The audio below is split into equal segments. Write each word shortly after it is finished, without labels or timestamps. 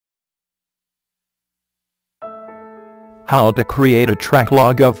How to create a track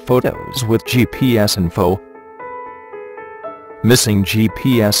log of photos with GPS info. Missing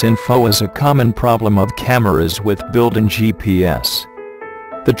GPS info is a common problem of cameras with built-in GPS.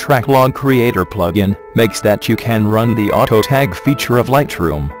 The Tracklog Creator plugin makes that you can run the auto tag feature of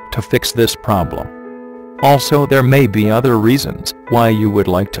Lightroom to fix this problem. Also, there may be other reasons why you would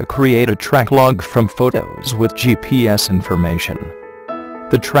like to create a track log from photos with GPS information.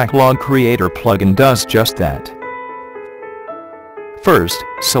 The Tracklog Creator plugin does just that. First,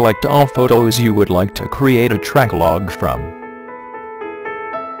 select all photos you would like to create a track log from.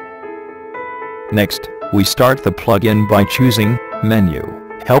 Next, we start the plugin by choosing Menu,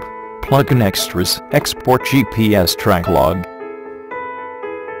 Help, Plugin Extras, Export GPS Track Log.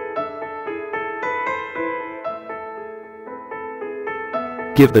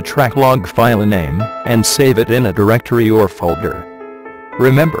 Give the track log file a name, and save it in a directory or folder.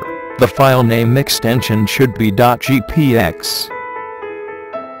 Remember, the file name extension should be .gpx.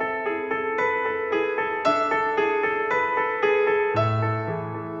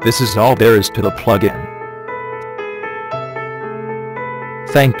 This is all there is to the plugin.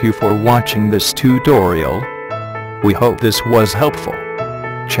 Thank you for watching this tutorial. We hope this was helpful.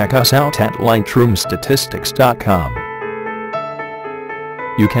 Check us out at lightroomstatistics.com.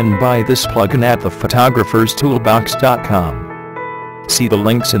 You can buy this plugin at thephotographers.toolbox.com. See the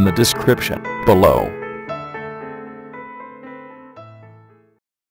links in the description below.